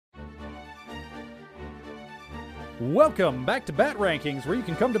Welcome back to Bat Rankings, where you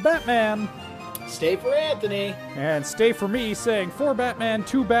can come to Batman Stay for Anthony. and stay for me, saying for Batman,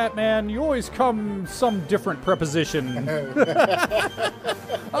 to Batman. You always come some different preposition.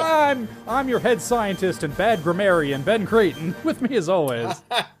 I'm your head scientist and bad grammarian, Ben Creighton. With me as always.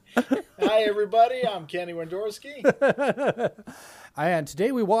 Hi, everybody. I'm Kenny Wendorski. And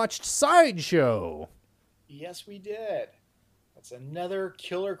today we watched Sideshow. Yes, we did. That's another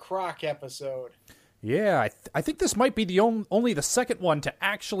Killer Croc episode. Yeah, I think this might be the only the second one to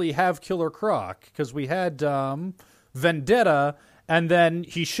actually have Killer Croc, because we had Vendetta, and then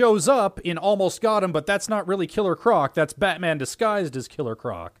he shows up in Almost Got Him, but that's not really Killer Croc. That's Batman disguised as Killer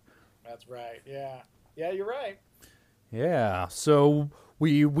Croc. That's right. Yeah. Yeah, you're right. Yeah, so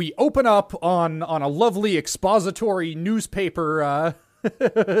we open up on a lovely expository newspaper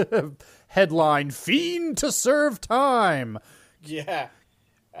headline, Fiend to Serve Time. Yeah.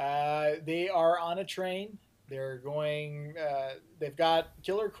 They are on a train. They're going, they've got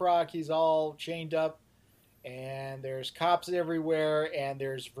Killer Croc. He's all chained up, and there's cops everywhere, and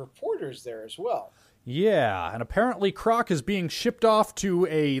there's reporters there as well. Yeah, and apparently Croc is being shipped off to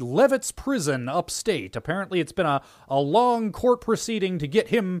a Levitz prison upstate. Apparently it's been a long court proceeding to get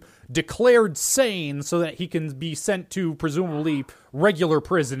him declared sane so that he can be sent to presumably regular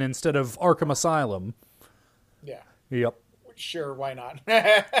prison instead of Arkham Asylum. Yeah. Yep. Sure, why not?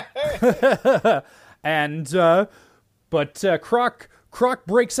 And, but Croc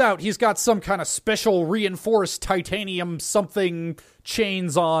breaks out. He's got some kind of special reinforced titanium something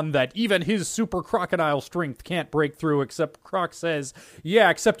chains on that even his super crocodile strength can't break through, except Croc says, yeah,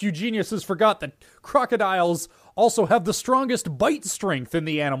 except you geniuses forgot that crocodiles also have the strongest bite strength in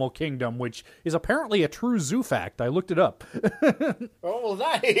the animal kingdom, which is apparently a true zoo fact. I looked it up. Oh, well,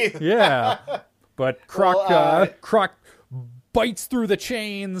 nice. Yeah. But Croc, Well, Croc bites through the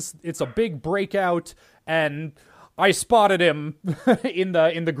chains. It's a big breakout, and I spotted him in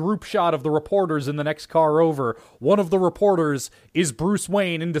the group shot of the reporters in the next car over. One of the reporters is Bruce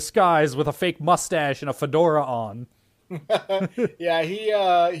Wayne in disguise with a fake mustache and a fedora on. Yeah,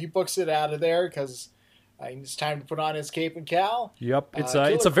 he books it out of there because it's time to put on his cape and cowl. Yep, it's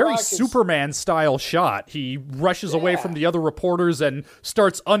Killer a very Croc is- Superman style shot. He rushes away from the other reporters and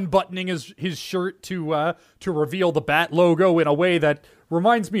starts unbuttoning his shirt to reveal the Bat logo in a way that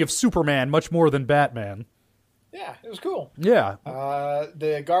reminds me of Superman much more than Batman. Yeah, it was cool. Yeah.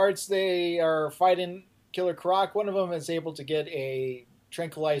 The guards, they are fighting Killer Croc. One of them is able to get a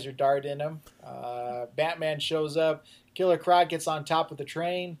tranquilizer dart in him. Batman shows up. Killer Croc gets on top of the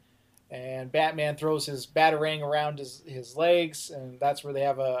train, and Batman throws his batarang around his legs, and that's where they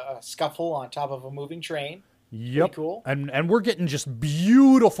have a scuffle on top of a moving train. Yep. Pretty cool. And we're getting just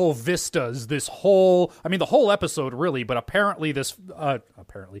beautiful vistas the whole episode really, but apparently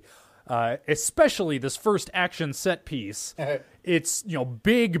especially this first action set piece. It's,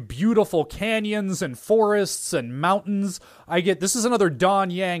 big, beautiful canyons and forests and mountains. This is another Don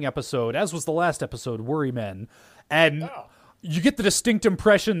Yang episode, as was the last episode, Worry Men. And you get the distinct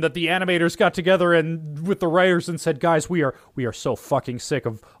impression that the animators got together and with the writers and said, guys, we are so fucking sick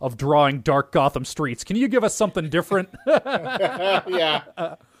of drawing dark Gotham streets. Can you give us something different? Yeah.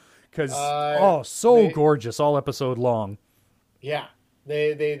 Because, gorgeous all episode long. Yeah.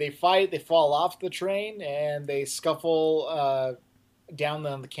 They fight, they fall off the train, and they scuffle down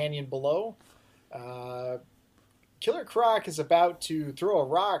the canyon below. Killer Croc is about to throw a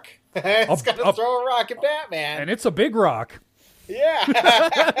rock. It's going to throw a rock at Batman. And it's a big rock. Yeah.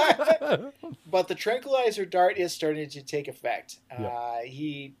 But the tranquilizer dart is starting to take effect. Yep.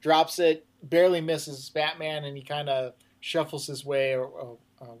 He drops it, barely misses Batman, and he kind of shuffles his way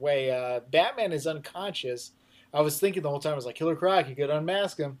away. Batman is unconscious. I was thinking the whole time, I was like, Killer Croc, you could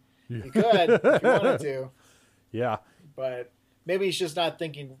unmask him. You could, if you wanted to. Yeah. But maybe he's just not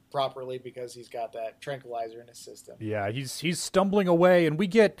thinking properly because he's got that tranquilizer in his system. Yeah, he's stumbling away, and we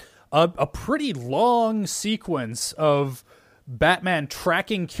get a pretty long sequence of Batman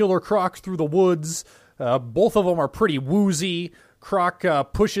tracking Killer Croc through the woods. Both of them are pretty woozy. Croc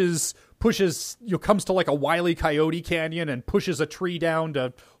pushes comes to like a Wile E. Coyote canyon and pushes a tree down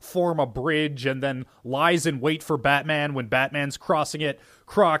to form a bridge, and then lies in wait for Batman when Batman's crossing it.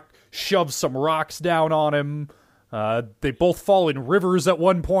 Croc shoves some rocks down on him. They both fall in rivers at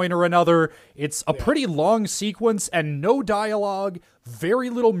one point or another. It's a pretty long sequence and no dialogue,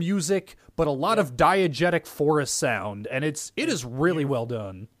 very little music, but a lot of diegetic forest sound, and it is really well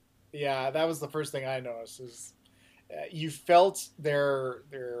done. Yeah, that was the first thing I noticed. Is you felt their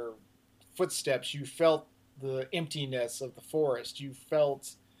footsteps. You felt the emptiness of the forest.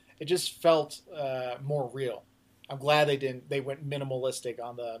 It just felt more real. I'm glad they went minimalistic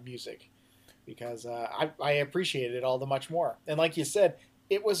on the music. because I appreciated it all the much more. And like you said,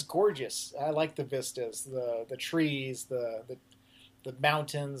 it was gorgeous. I like the vistas, the trees, the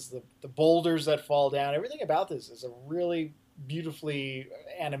mountains, the boulders that fall down. Everything about this is a really beautifully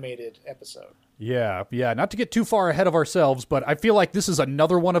animated episode. Yeah. Not to get too far ahead of ourselves, but I feel like this is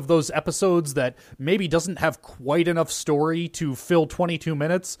another one of those episodes that maybe doesn't have quite enough story to fill 22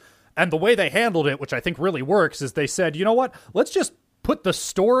 minutes. And the way they handled it, which I think really works, is they said, you know what? Let's just put the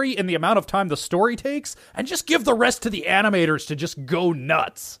story in the amount of time the story takes and just give the rest to the animators to just go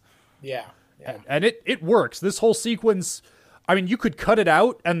nuts. Yeah. And it works. This whole sequence, I mean, you could cut it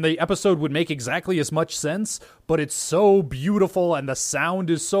out and the episode would make exactly as much sense, but it's so beautiful and the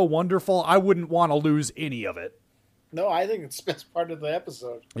sound is so wonderful, I wouldn't want to lose any of it. No, I think it's the best part of the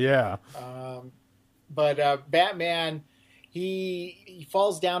episode. Yeah. But Batman, he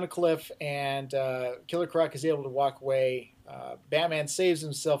falls down a cliff and Killer Croc is able to walk away. Batman saves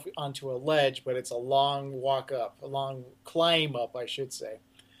himself onto a ledge, but it's a long walk up, a long climb up, I should say.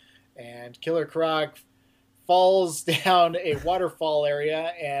 And Killer Croc falls down a waterfall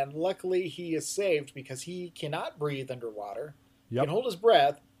area, and luckily he is saved because he cannot breathe underwater. He can hold his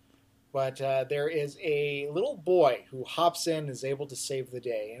breath, but there is a little boy who hops in and is able to save the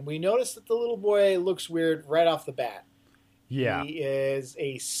day. And we notice that the little boy looks weird right off the bat. Yeah. He is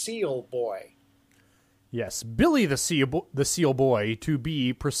a seal boy. Yes, Billy the Seal Boy, to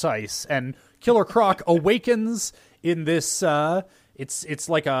be precise. And Killer Croc awakens in this, it's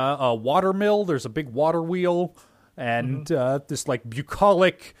like a water mill. There's a big water wheel and this like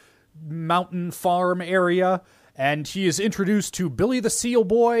bucolic mountain farm area. And he is introduced to Billy the Seal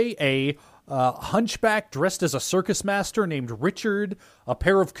Boy, a hunchback dressed as a circus master named Richard, a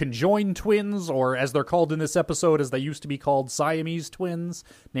pair of conjoined twins, or as they're called in this episode, as they used to be called, Siamese twins,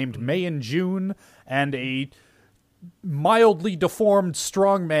 named May and June, and a mildly deformed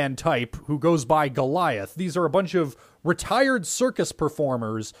strongman type who goes by Goliath. These are a bunch of retired circus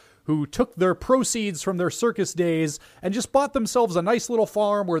performers who took their proceeds from their circus days and just bought themselves a nice little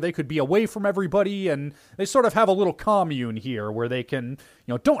farm where they could be away from everybody, and they sort of have a little commune here where they can,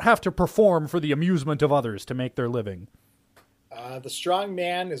 don't have to perform for the amusement of others to make their living. The strong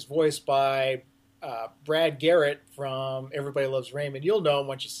man is voiced by Brad Garrett from Everybody Loves Raymond. You'll know him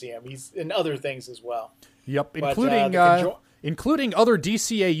once you see him. He's in other things as well. Yep, including other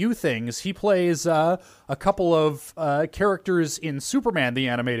DCAU things. He plays a couple of characters in Superman the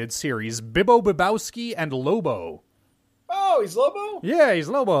Animated Series, Bibbo Bibowski and Lobo. Oh, he's Lobo? Yeah, he's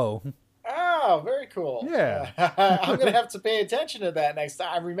Lobo. Oh, very cool. Yeah. I'm going to have to pay attention to that next time.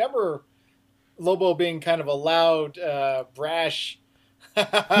 I remember Lobo being kind of a loud, brash,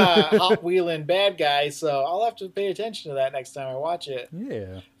 hot-wheeling bad guy, so I'll have to pay attention to that next time I watch it.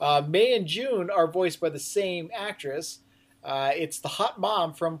 Yeah. May and June are voiced by the same actress. It's the hot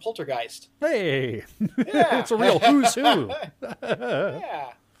mom from Poltergeist. Hey! Yeah. It's a real who's who.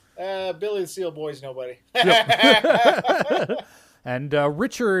 Yeah. Billy the Seal Boy's nobody. Yep. And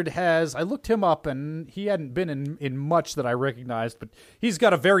Richard I looked him up, and he hadn't been in much that I recognized, but he's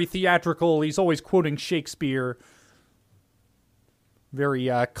got a very theatrical, he's always quoting Shakespeare,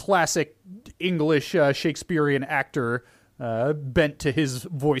 very classic English Shakespearean actor bent to his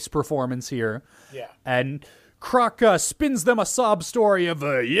voice performance here. Yeah. And Croc spins them a sob story of,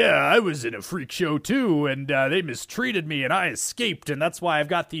 I was in a freak show too, and they mistreated me, and I escaped, and that's why I've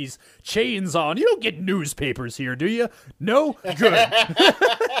got these chains on. You don't get newspapers here, do you? No? Good.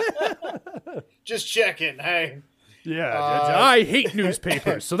 Just checking. Hey. Yeah, I hate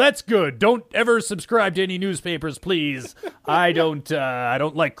newspapers, so that's good. Don't ever subscribe to any newspapers, please. I don't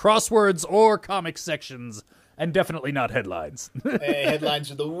like crosswords or comic sections. And definitely not headlines. Hey,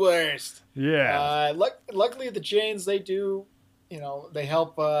 headlines are the worst. Yeah. Luckily, the chains, they do, they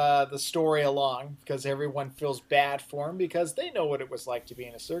help the story along because everyone feels bad for them because they know what it was like to be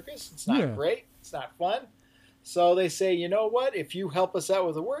in a circus. It's not great. It's not fun. So they say, you know what? If you help us out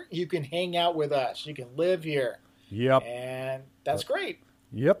with the work, you can hang out with us. You can live here. Yep. And that's great.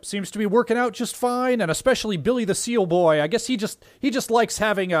 Yep, seems to be working out just fine, and especially Billy the Seal Boy. I guess he just likes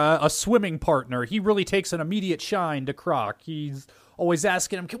having a swimming partner. He really takes an immediate shine to Croc. He's always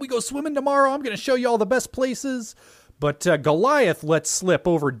asking him, can we go swimming tomorrow? I'm going to show you all the best places. But Goliath lets slip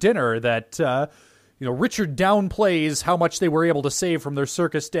over dinner that, Richard downplays how much they were able to save from their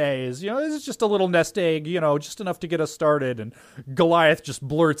circus days. It's just a little nest egg, just enough to get us started. And Goliath just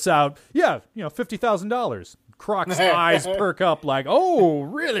blurts out, $50,000. Croc's eyes perk up like, oh,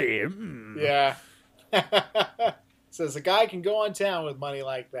 really? Mm. Yeah. Says a guy can go on town with money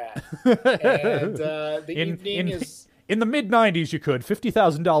like that. And the evening is... In the mid-90s, you could.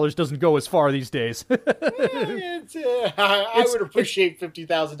 $50,000 doesn't go as far these days. I would appreciate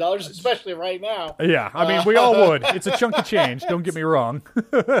 $50,000, especially right now. Yeah, I mean, we all would. It's a chunk of change, don't get me wrong.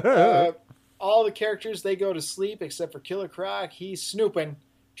 All the characters, they go to sleep except for Killer Croc. He's snooping,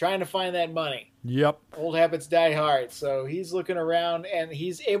 trying to find that money. Yep. Old habits die hard. So he's looking around, and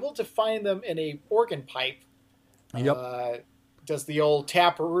he's able to find them in a organ pipe. Yep. Does the old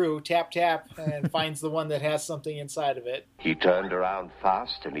taparoo, tap, tap, and finds the one that has something inside of it. He turned around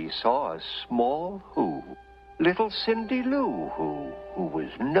fast and he saw a small who. Little Cindy Lou who was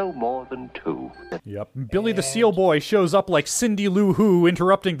no more than 2. Yep. Billy the Seal Boy shows up like Cindy Lou Who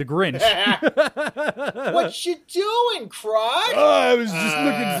interrupting the Grinch. What you doing, Croc? Oh, I was just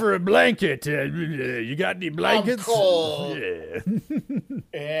looking for a blanket. You got any blankets? I'm cold. Yeah.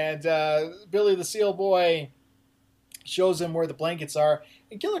 And Billy the Seal Boy shows him where the blankets are.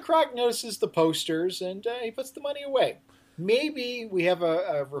 And Killer Croc notices the posters, and he puts the money away. Maybe we have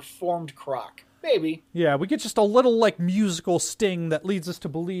a reformed Croc. Maybe. Yeah, we get just a little, like, musical sting that leads us to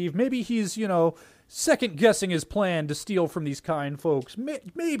believe maybe he's, second-guessing his plan to steal from these kind folks.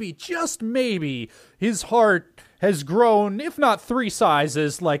 Maybe, just maybe, his heart has grown, if not 3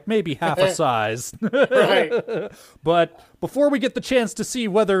 sizes, like maybe half a size. Right. But before we get the chance to see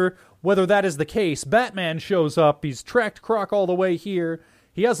whether that is the case, Batman shows up. He's tracked Croc all the way here.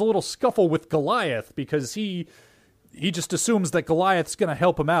 He has a little scuffle with Goliath because he just assumes that Goliath's going to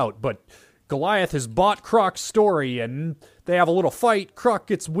help him out, but Goliath has bought Croc's story, and they have a little fight. Croc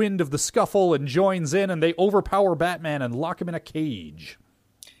gets wind of the scuffle and joins in, and they overpower Batman and lock him in a cage.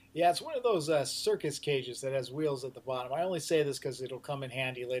 Yeah, it's one of those circus cages that has wheels at the bottom. I only say this because it'll come in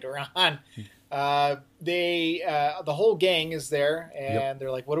handy later on. The whole gang is there, and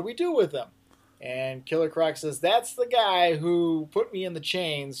They're like, what do we do with them? And Killer Croc says, that's the guy who put me in the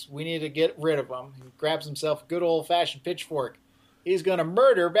chains. We need to get rid of him. He grabs himself a good old-fashioned pitchfork. He's going to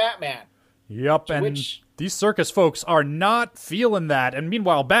murder Batman. Yep, and these circus folks are not feeling that. And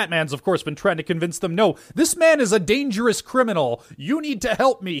meanwhile, Batman's, of course, been trying to convince them, no, this man is a dangerous criminal. You need to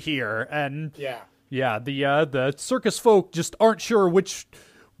help me here. And the circus folk just aren't sure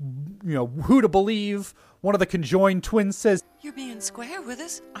who to believe. One of the conjoined twins says, "You're being square with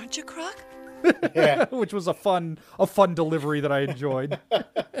us, aren't you, Croc?" Yeah. Which was a fun delivery that I enjoyed.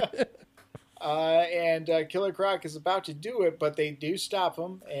 And Killer Croc is about to do it, but they do stop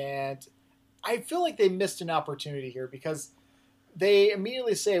him, and I feel like they missed an opportunity here because they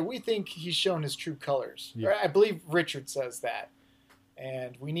immediately say, we think he's shown his true colors. Yeah. I believe Richard says that,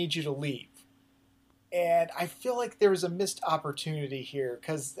 and we need you to leave. And I feel like there was a missed opportunity here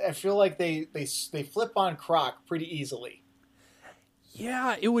because I feel like they flip on Croc pretty easily.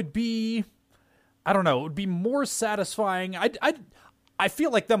 Yeah, it would be, I don't know, it would be more satisfying. I feel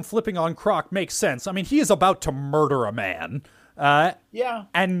like them flipping on Croc makes sense. I mean, he is about to murder a man. Yeah.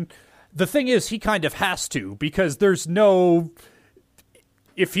 And the thing is, he kind of has to, because there's no...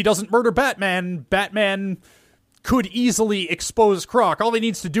 If he doesn't murder Batman, Batman could easily expose Croc. All he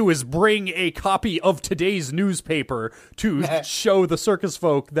needs to do is bring a copy of today's newspaper to show the circus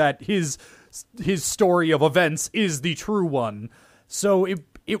folk that his story of events is the true one. So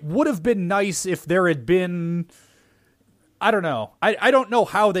it would have been nice if there had been... I don't know. I don't know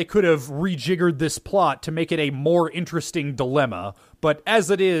how they could have rejiggered this plot to make it a more interesting dilemma, but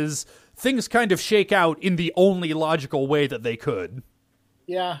as it is, things kind of shake out in the only logical way that they could.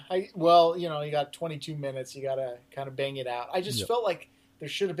 Yeah, you got 22 minutes, you got to kind of bang it out. I just felt like there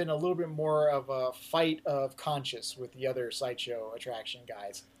should have been a little bit more of a fight of conscience with the other sideshow attraction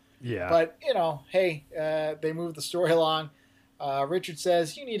guys. Yeah. But, hey, they move the story along. Richard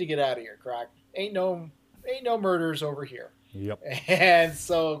says, you need to get out of here, Croc. Ain't no murders over here. Yep. And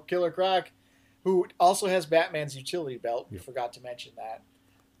so Killer Croc, who also has Batman's utility belt, we forgot to mention that,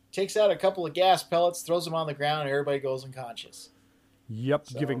 takes out a couple of gas pellets, throws them on the ground, and everybody goes unconscious. Yep,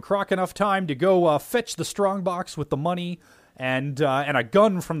 so, giving Croc enough time to go fetch the strongbox with the money and a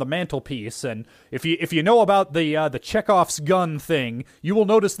gun from the mantelpiece. And if you know about the Chekhov's gun thing, you will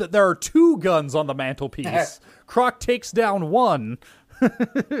notice that there are 2 guns on the mantelpiece. Croc takes down one. But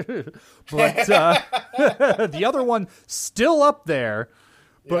the other one still up there.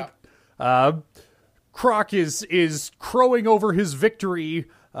 But Croc is crowing over his victory.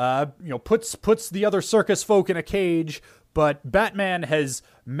 Puts the other circus folk in a cage. But Batman has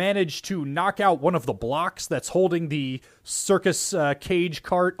managed to knock out one of the blocks that's holding the circus cage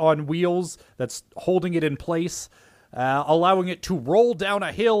cart on wheels. That's holding it in place, allowing it to roll down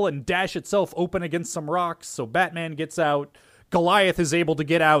a hill and dash itself open against some rocks. So Batman gets out. Goliath is able to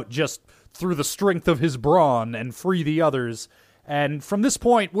get out just through the strength of his brawn and free the others. And from this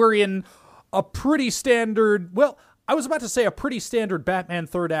point, we're in a pretty standard... Well, I was about to say a pretty standard Batman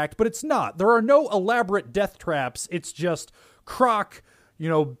third act, but it's not. There are no elaborate death traps. It's just Croc,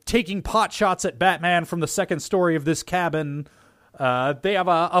 taking pot shots at Batman from the second story of this cabin. They have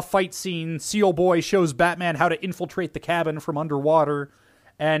a fight scene. Seal Boy shows Batman how to infiltrate the cabin from underwater.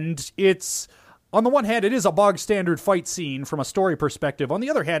 And it's, on the one hand, it is a bog standard fight scene from a story perspective. On the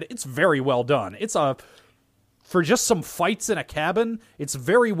other hand, it's very well done. For just some fights in a cabin, it's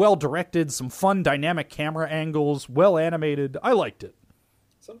very well directed, some fun dynamic camera angles, well animated. I liked it.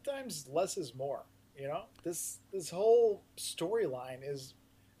 Sometimes less is more, This whole storyline is,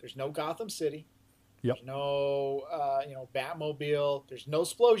 there's no Gotham City. Yep. There's no, Batmobile. There's no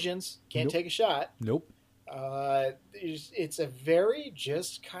explosions. Can't take a shot. Nope. It's a very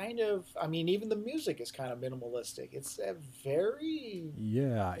just kind of, even the music is kind of minimalistic. It's a very,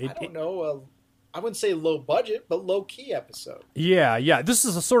 I wouldn't say low budget, but low key episode. Yeah. This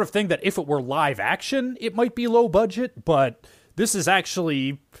is the sort of thing that if it were live action, it might be low budget, but this is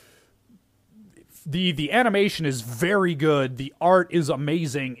actually, the animation is very good. The art is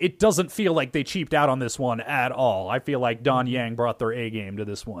amazing. It doesn't feel like they cheaped out on this one at all. I feel like Don Yang brought their A game to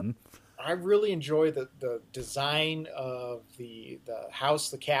this one. I really enjoy the design of the house,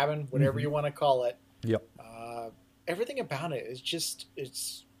 the cabin, whatever you want to call it. Yep. Everything about it is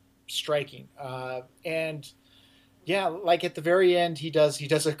it's striking. And yeah, like at the very end, he does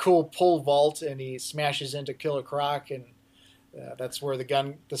a cool pole vault and he smashes into Killer Croc, and that's where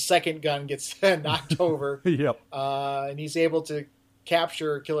the second gun gets knocked over. Yep. And he's able to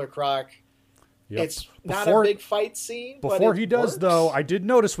capture Killer Croc. Yep. It's not a big fight scene. Before he does, though, I did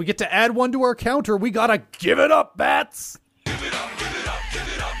notice we get to add one to our counter. We gotta give it up, Bats! Give it up, give it up,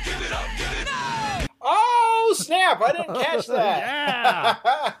 give it up, give it up, give it up! Oh, snap! I didn't catch that.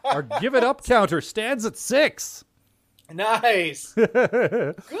 Yeah! Our give it up counter stands at 6. Nice.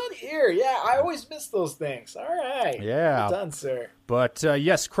 Good ear. Yeah, I always miss those things. All right. Yeah. Well done, sir. But,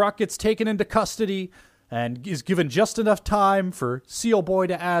 yes, Croc gets taken into custody and is given just enough time for Seal Boy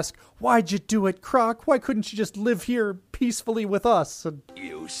to ask, "Why'd you do it, Croc? Why couldn't you just live here peacefully with us?" And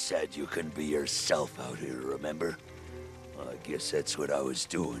you said you can be yourself out here, remember? I guess that's what I was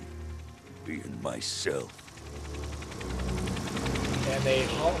doing. Being myself. And they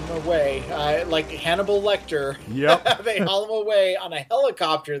haul him away, like Hannibal Lecter. Yep. They haul him away on a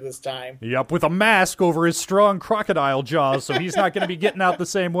helicopter this time. Yep, with a mask over his strong crocodile jaws, so he's not going to be getting out the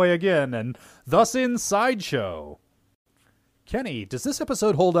same way again, and thus in Sideshow. Kenny, does this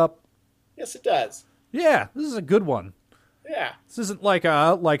episode hold up? Yes, it does. Yeah, this is a good one. Yeah. This isn't like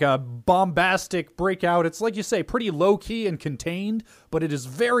a bombastic breakout. It's, like you say, pretty low-key and contained, but it is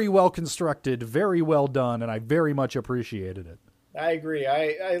very well constructed, very well done, and I very much appreciated it. I agree.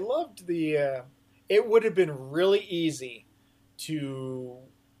 I loved the... it would have been really easy to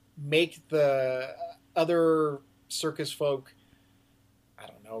make the other circus folk, I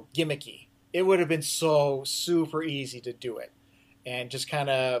don't know, gimmicky. It would have been so super easy to do it and just kind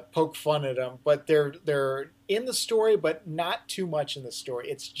of poke fun at them. But they're in the story, but not too much in the story.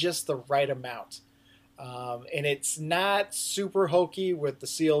 It's just the right amount. And it's not super hokey with the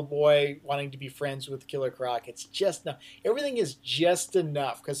Seal Boy wanting to be friends with Killer Croc. It's just enough. Everything is just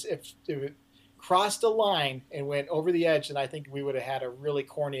enough, because if it crossed a line and went over the edge, then I think we would have had a really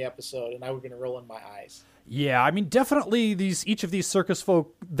corny episode, and I would have been rolling my eyes. Yeah, I mean, definitely each of these circus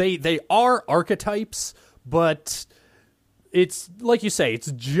folk, they are archetypes, but it's, like you say,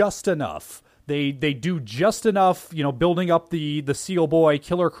 it's just enough. They do just enough, building up the Seal Boy,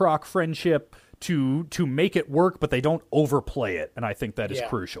 Killer Croc friendship to make it work, but they don't overplay it, and I think that is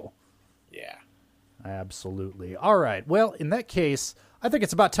crucial. Yeah. Absolutely. All right, well, in that case, I think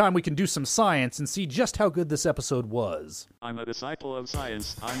it's about time we can do some science and see just how good this episode was. I'm a disciple of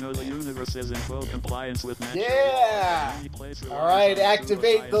science. I know the universe is in full compliance with natural law. All right,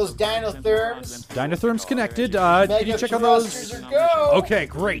 activate those dinotherms. Dinotherms connected. Can you check on those? Go. Okay,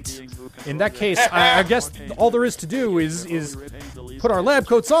 great. In that case, I guess all there is to do is put our lab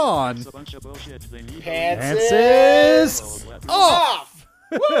coats on. Pants is off.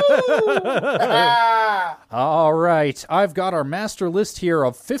 All right, I've got our master list here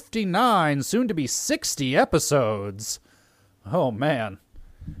of 59, soon to be 60 episodes. Oh man,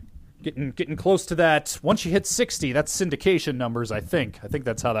 getting close to that. Once you hit 60, that's syndication numbers. I think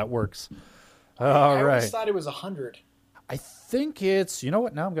that's how that works. All right. I always thought it was 100. I think it's. You know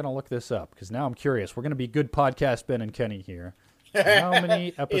what? Now I'm going to look this up because now I'm curious. We're going to be good podcast Ben and Kenny here. How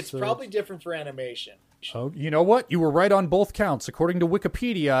many episodes? It's probably different for animation. Oh, you know what? You were right on both counts. According to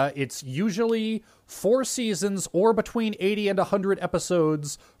Wikipedia, it's usually 4 seasons or between 80 and 100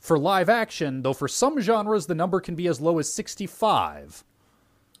 episodes for live action, though for some genres the number can be as low as 65.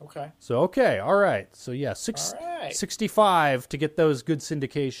 Okay. So, okay, all right. So, yeah, All right. 65 to get those good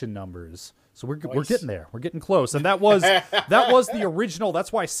syndication numbers. So we're Nice. getting there. We're getting close. And that was the original.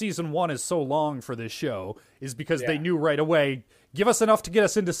 That's why season 1 is so long for this show, is because they knew right away, give us enough to get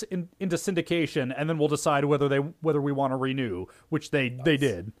us into syndication, and then we'll decide whether we want to renew, which they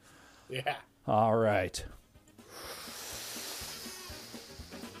did. Yeah. All right.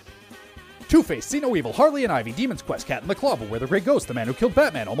 Two-Face, See No Evil, Harley and Ivy, Demon's Quest, Cat in the Claw, Beware the Grey Ghost, The Man Who Killed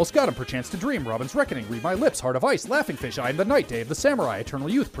Batman, Almost Got Him, Perchance to Dream, Robin's Reckoning, Read My Lips, Heart of Ice, Laughing Fish, I Am the Night, Day of the Samurai, Eternal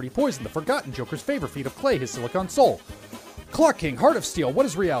Youth, Pretty Poison, The Forgotten, Joker's Favor, Feet of Clay, His Silicon Soul, Clock King, Heart of Steel, What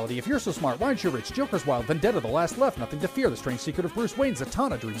is Reality, If You're So Smart, Why Aren't You Rich, Joker's Wild, Vendetta, The Last Left, Nothing to Fear, The Strange Secret of Bruce Wayne,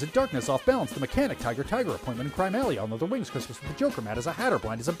 Zatanna, Dreams in Darkness, Off Balance, The Mechanic, Tiger, Appointment in Crime Alley, On Other Wings, Christmas with the Joker, Mad as a Hatter,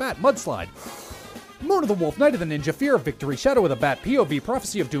 Blind as a Bat, Mudslide, Moon of the Wolf, Night of the Ninja, Fear of Victory, Shadow of the Bat, POV,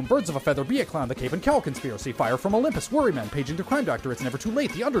 Prophecy of Doom, Birds of a Feather, Be a Clown, The Cape and Cowl Conspiracy, Fire from Olympus, Worryman, Paging the Crime Doctor, It's Never Too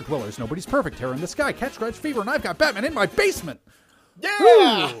Late, The Underdwellers, Nobody's Perfect, Terror in the Sky, Cat Scratch Fever, and I've Got Batman in My Basement. Yeah.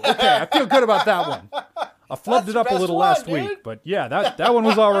 Ooh, okay, I feel good about that one. I flubbed it up a little last week, but yeah, that one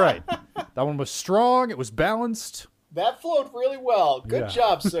was all right. That one was strong. It was balanced. That flowed really well. Good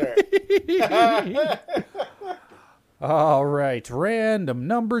job, sir. All right, random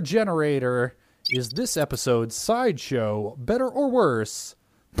number generator. Is this episode's sideshow better or worse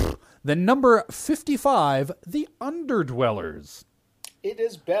than number 55, The Underdwellers? It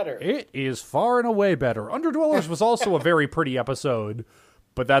is better. It is far and away better. Underdwellers was also a very pretty episode,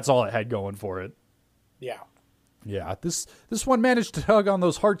 but that's all it had going for it. Yeah. Yeah, this one managed to tug on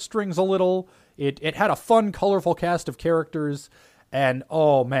those heartstrings a little. It had a fun, colorful cast of characters, and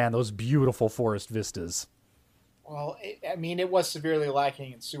oh man, those beautiful forest vistas. Well, it was severely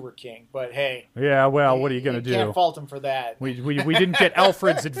lacking in Sewer King, but hey. Yeah, well, what are you going to do? You can't fault him for that. We didn't get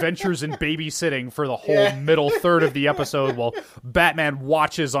Alfred's adventures in babysitting for the whole middle third of the episode while Batman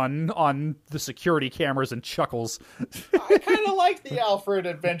watches on the security cameras and chuckles. I kind of like the Alfred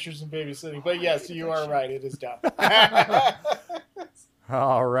adventures in babysitting, but yes, you are right. It is dumb.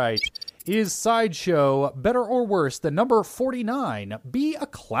 All right. Is Sideshow better or worse than number 49, Be a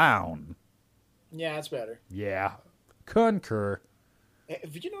Clown? Yeah, it's better. Yeah, concur.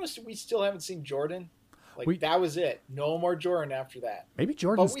 Have you noticed we still haven't seen Jordan? That was it. No more Jordan after that. Maybe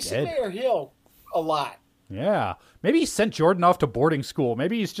Jordan's dead. But we dead. see Mayor Hill a lot. Yeah. Maybe he sent Jordan off to boarding school.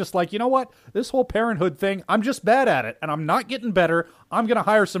 Maybe he's just like, you know what? This whole parenthood thing, I'm just bad at it, and I'm not getting better. I'm going to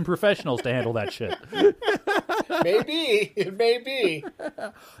hire some professionals to handle that shit. Maybe. It may be.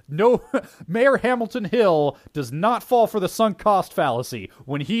 No, Mayor Hamilton Hill does not fall for the sunk cost fallacy.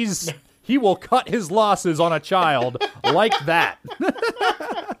 When he will cut his losses on a child like that.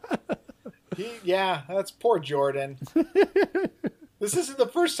 That's poor Jordan. This isn't the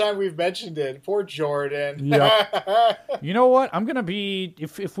first time we've mentioned it. Poor Jordan. Yep. You know what? I'm gonna be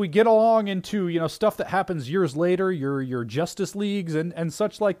if we get along into stuff that happens years later, your Justice Leagues and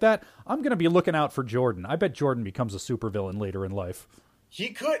such like that. I'm gonna be looking out for Jordan. I bet Jordan becomes a supervillain later in life.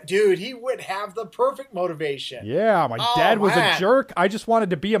 He could, dude. He would have the perfect motivation. Yeah, my dad was a jerk. I just wanted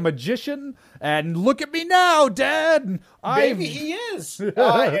to be a magician, and look at me now, Dad. Maybe he is.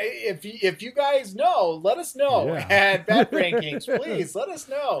 If you guys know, let us know. At Bat Rankings, please let us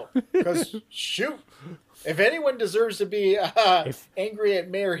know. Because shoot, if anyone deserves to be angry at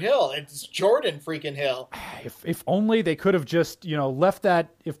Mayor Hill, it's Jordan freaking Hill. If only they could have just left that.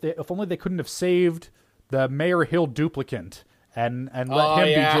 If only they couldn't have saved the Mayor Hill duplicant. And let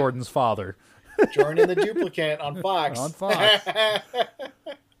him be Jordan's father. Jordan the Duplicant on Fox. On Fox.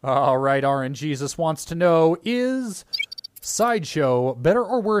 All right, RNGesus wants to know, is Sideshow better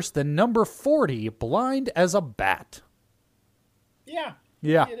or worse than number 40, Blind as a Bat? Yeah.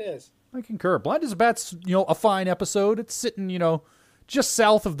 Yeah. It is. I concur. Blind as a Bat's, a fine episode. It's sitting, just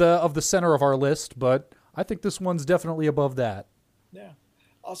south of the center of our list, but I think this one's definitely above that. Yeah.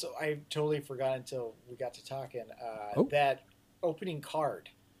 Also, I totally forgot until we got to talking that opening card,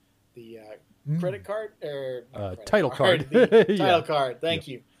 the credit card or title card. The title card. Thank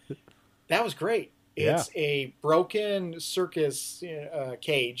you. That was great. It's a broken circus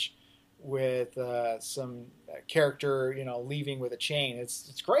cage with some character, leaving with a chain.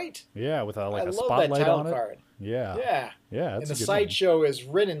 It's great. Yeah, with a love spotlight that title on it. Card. Yeah. And the Sideshow is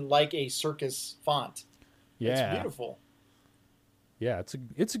written like a circus font. Yeah, it's beautiful. Yeah,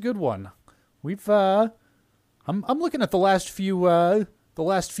 it's a good one. We've I'm looking at the last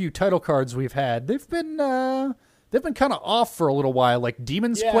few title cards we've had. They've been kind of off for a little while. Like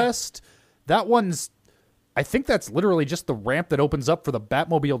Demon's Quest, that one's. I think that's literally just the ramp that opens up for the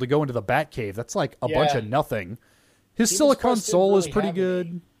Batmobile to go into the Batcave. That's like a bunch of nothing. His Silicon Soul is pretty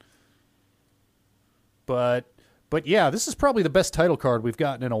good, but But yeah, this is probably the best title card we've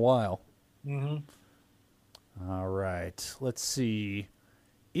gotten in a while. All right. Let's see.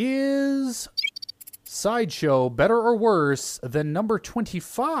 Is Sideshow better or worse than number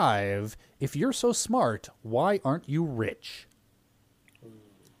 25? If you're so smart, why aren't you rich?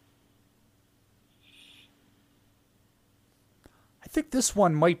 I think this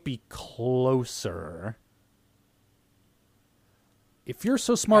one might be closer. If you're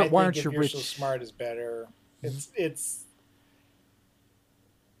so smart, why aren't you rich? If you're so smart is better. It's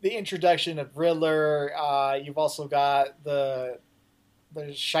the introduction of Riddler. You've also got the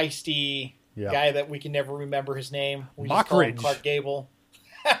shisty guy that we can never remember his name. We just call him Mockridge. Clark Gable.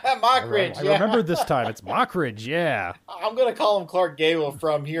 Mockridge. I remember this time. It's Mockridge, yeah. I'm going to call him Clark Gable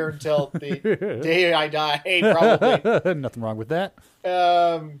from here until the day I die, probably. Nothing wrong with that.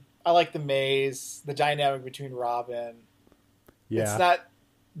 I like the maze, the dynamic between Robin. Yeah. It's not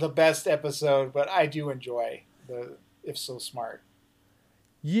the best episode, but I do enjoy the If So Smart.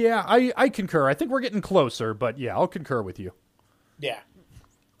 Yeah, I concur. I think we're getting closer, but yeah, I'll concur with you. Yeah.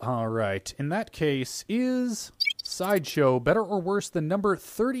 All right. In that case, is Sideshow better or worse than number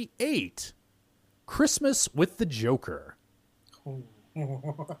 38? Christmas with the Joker. God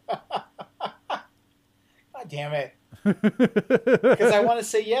damn it. Because I want to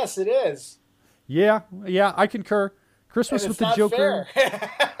say yes, it is. Yeah, I concur. Christmas with the Joker.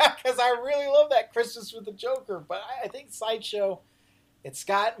 Because I really love that Christmas with the Joker, but I think Sideshow, it's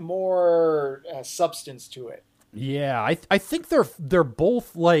got more substance to it. Yeah, I think they're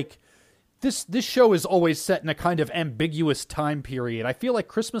both like this show is always set in a kind of ambiguous time period. I feel like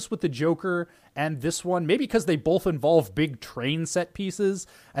Christmas with the Joker and this one, maybe because they both involve big train set pieces,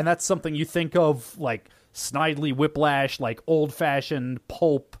 and that's something you think of like Snidely Whiplash, like old-fashioned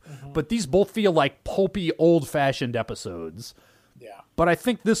pulp, but these both feel like pulpy, old-fashioned episodes. Yeah. But I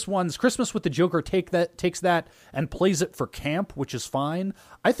think this one's Christmas with the Joker takes that and plays it for camp, which is fine.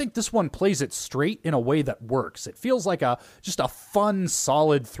 I think this one plays it straight in a way that works. It feels like just a fun,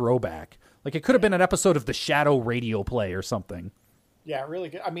 solid throwback. Like it could have been an episode of the Shadow radio play or something. Yeah, really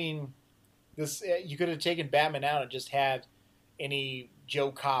good. I mean, this you could have taken Batman out and just had any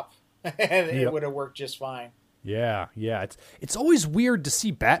Joe Cop, and it would have worked just fine. Yeah. It's always weird to see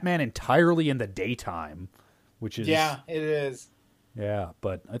Batman entirely in the daytime, which is it is. Yeah,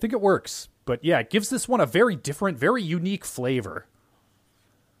 but I think it works. But yeah, it gives this one a very different, very unique flavor.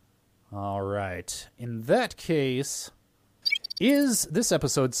 All right. In that case, is this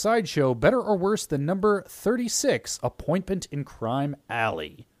episode's Sideshow better or worse than number 36, Appointment in Crime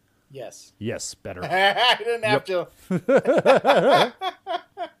Alley? Yes. Yes, better. I didn't have to.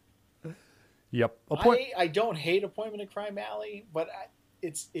 Yep. I don't hate Appointment in Crime Alley, but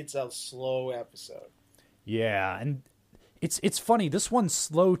it's a slow episode. Yeah, and it's funny. This one's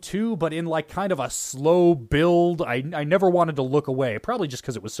slow too, but in like kind of a slow build. I never wanted to look away, probably just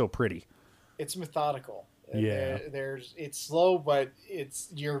because it was so pretty. It's methodical. Yeah. It's slow, but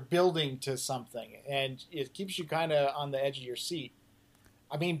you're building to something, and it keeps you kind of on the edge of your seat.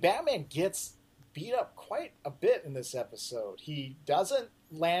 I mean, Batman gets beat up quite a bit in this episode. He doesn't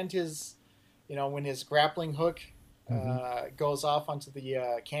land his, when his grappling hook goes off onto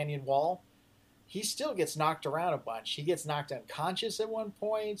the canyon wall. He still gets knocked around a bunch. He gets knocked unconscious at one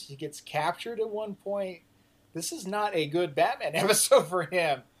point. He gets captured at one point. This is not a good Batman episode for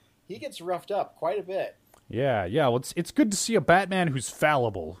him. He gets roughed up quite a bit. Yeah. Well, it's good to see a Batman who's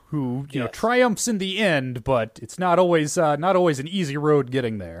fallible, who triumphs in the end, but it's not always an easy road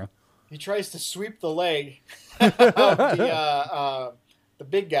getting there. He tries to sweep the leg of the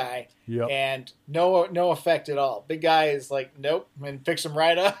big guy, and no effect at all. Big guy is like, nope, and picks him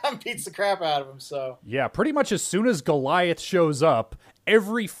right up and beats the crap out of him. So yeah, pretty much as soon as Goliath shows up,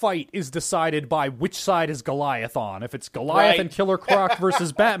 every fight is decided by which side is Goliath on. If it's Goliath and Killer Croc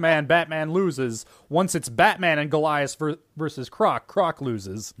versus Batman, Batman loses. Once it's Batman and Goliath versus Croc, Croc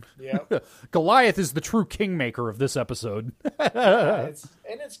loses. Yep. Goliath is the true kingmaker of this episode. It's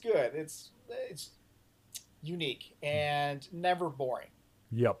good. It's unique and never boring.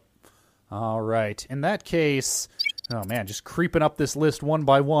 Yep. All right. In that case, oh man, just creeping up this list one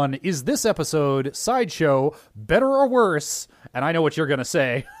by one. Is this episode, Sideshow, better or worse? And I know what you're going to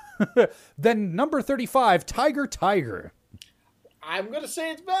say. Than number 35, Tiger. I'm going to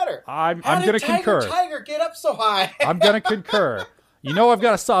say it's better. I'm going to concur. Tiger get up so high? I'm going to concur. I've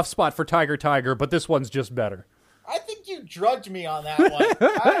got a soft spot for Tiger, but this one's just better. I think you drugged me on that one.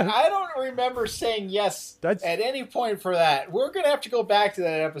 I don't remember saying yes at any point for that. We're going to have to go back to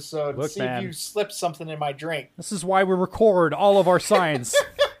that episode and see if you slipped something in my drink. This is why we record all of our science.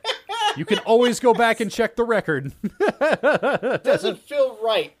 You can always go back and check the record. It doesn't feel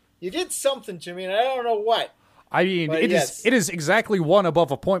right. You did something to me, and I don't know what. I mean, But it yes. is exactly one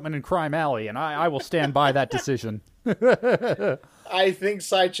above Appointment in Crime Alley, and I will stand by that decision. I think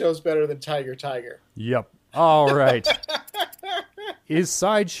Sideshow's better than Tiger. Yep. All right. Is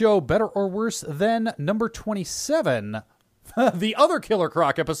Sideshow better or worse than number 27, the other Killer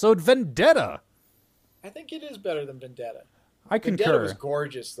Croc episode, Vendetta? I think it is better than Vendetta. I Vendetta concur. was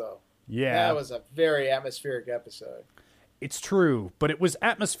gorgeous, though. Yeah. That was a very atmospheric episode. It's true, but it was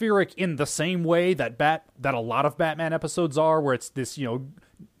atmospheric in the same way that a lot of Batman episodes are, where it's this,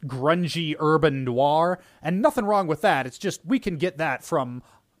 grungy urban noir, and nothing wrong with that. It's just we can get that from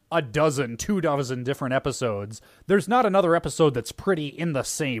 2 dozen different episodes. There's not another episode that's pretty in the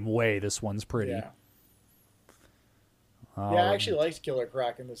same way this one's pretty. Yeah. I actually liked Killer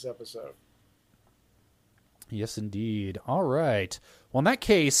Croc in this episode. Yes, indeed. All right. Well, in that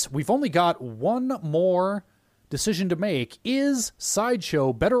case, we've only got one more decision to make. Is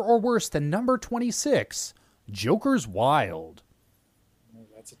Sideshow better or worse than number 26, Joker's Wild? Oh,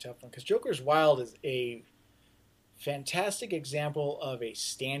 that's a tough one, because Joker's Wild is a fantastic example of a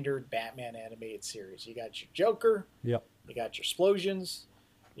standard Batman animated series. You got your Joker, Yep. you got your explosions,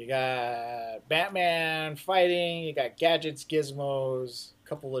 you got Batman fighting, you got gadgets, gizmos, a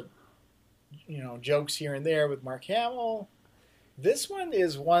couple of jokes here and there with Mark Hamill. This one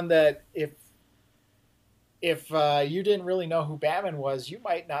is one that if you didn't really know who Batman was, you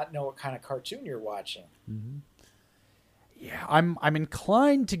might not know what kind of cartoon you're watching. Mm-hmm. Yeah, I'm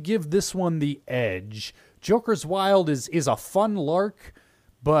inclined to give this one the edge. Joker's Wild is a fun lark,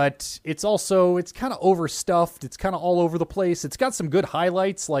 but it's kind of overstuffed. It's kind of all over the place. It's got some good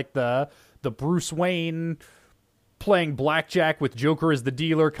highlights, like the Bruce Wayne playing blackjack with Joker as the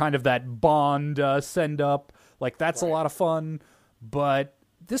dealer, kind of that Bond send up. Like, that's Right. a lot of fun, but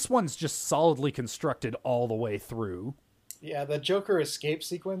this one's just solidly constructed all the way through. Yeah, the Joker escape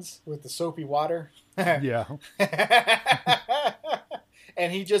sequence with the soapy water. Yeah.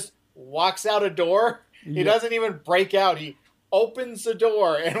 And he just walks out a door. He Yeah. doesn't even break out. He opens the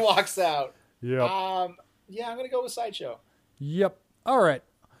door and walks out. Yep. I'm going to go with Sideshow. Yep. All right.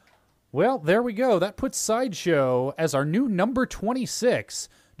 Well, there we go. That puts Sideshow as our new number 26,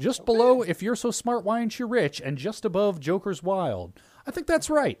 just below If You're So Smart, Why Aren't You Rich, and just above Joker's Wild. I think that's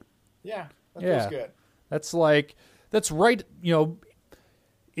right. Yeah, that Yeah. feels good. That's right,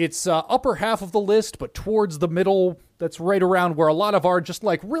 it's upper half of the list, but towards the middle, that's right around where a lot of our just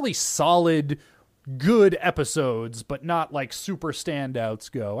like really solid, good episodes, but not like super standouts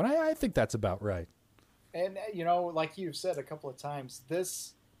go. And I think that's about right. And, like you've said a couple of times,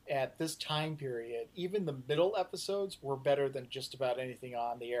 at this time period, even the middle episodes were better than just about anything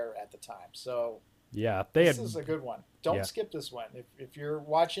on the air at the time. So Yeah, this is a good one. Don't Yeah. skip this one. If you're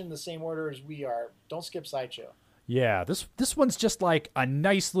watching the same order as we are, don't skip Sideshow. Yeah, this one's just like a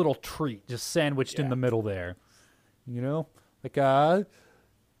nice little treat, just sandwiched in Yeah. the middle there. Like I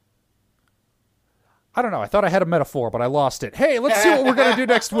don't know. I thought I had a metaphor, but I lost it. Hey, let's see what we're gonna do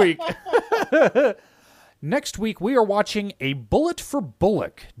next week. Next week we are watching A Bullet for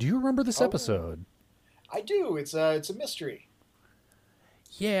Bullock. Do you remember this episode? I do. It's a mystery.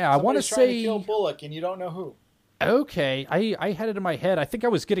 Yeah, I want to Somebody's trying to say. kill Bullock, and you don't know who. Okay, I had it in my head. I think I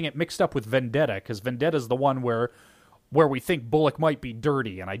was getting it mixed up with Vendetta, because Vendetta's the one where we think Bullock might be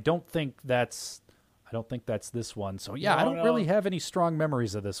dirty, and I don't think that's this one. So yeah, I don't really have any strong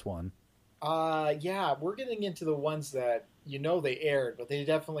memories of this one. Yeah, we're getting into the ones that they aired, but they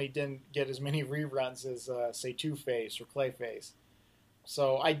definitely didn't get as many reruns as say Two-Face or Clayface.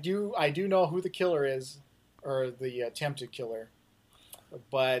 So I do know who the killer is, or the attempted killer.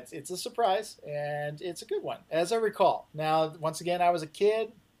 But it's a surprise, and it's a good one, as I recall. Now, once again, I was a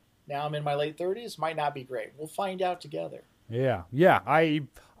kid. Now I'm in my late 30s. Might not be great. We'll find out together. Yeah. I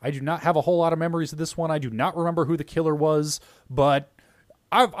do not have a whole lot of memories of this one. I do not remember who the killer was, but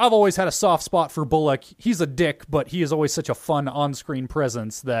I've always had a soft spot for Bullock. He's a dick, but he is always such a fun on-screen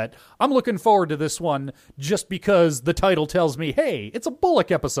presence that I'm looking forward to this one just because the title tells me, hey, it's a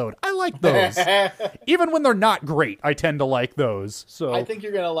Bullock episode. I like those. Even when they're not great, I tend to like those. So I think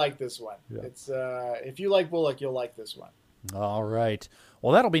you're going to like this one. Yeah. It's if you like Bullock, you'll like this one. All right.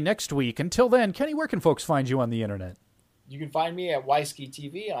 Well, that'll be next week. Until then, Kenny, where can folks find you on the internet? You can find me at Wisky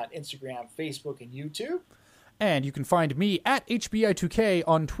TV on Instagram, Facebook, and YouTube. And you can find me at HBI2K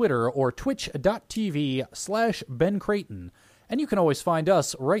on Twitter or twitch.tv/Ben Creighton. And you can always find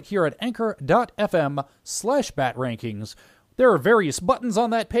us right here at anchor.fm/BatRankings. There are various buttons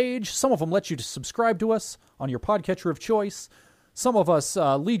on that page. Some of them let you to subscribe to us on your podcatcher of choice. Some of us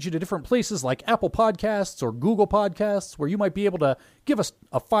lead you to different places like Apple Podcasts or Google Podcasts, where you might be able to give us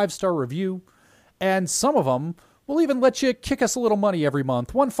a 5-star review. And some of them We'll even let you kick us a little money every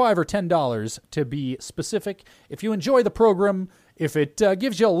month, $1, $5, or $10 to be specific. If you enjoy the program, if it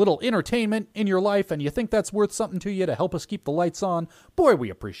gives you a little entertainment in your life and you think that's worth something to you to help us keep the lights on, boy, we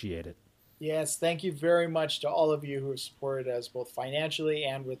appreciate it. Yes, thank you very much to all of you who have supported us both financially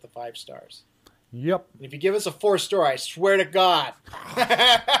and with the 5 stars. Yep. And if you give us a 4-star, I swear to God.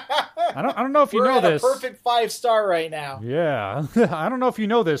 I don't know if you know this. We're at a perfect 5-star right now. Yeah. I don't know if you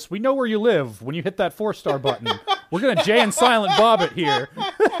know this. We know where you live when you hit that 4-star button. We're going to Jay and Silent Bob it here.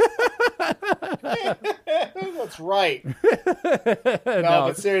 That's right. No,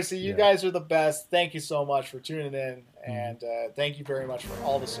 but seriously, you guys are the best. Thank you so much for tuning in. And thank you very much for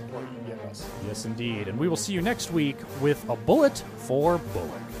all the support you give us. Yes, indeed. And we will see you next week with A Bullet for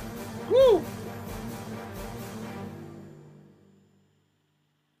Bullock. Woo!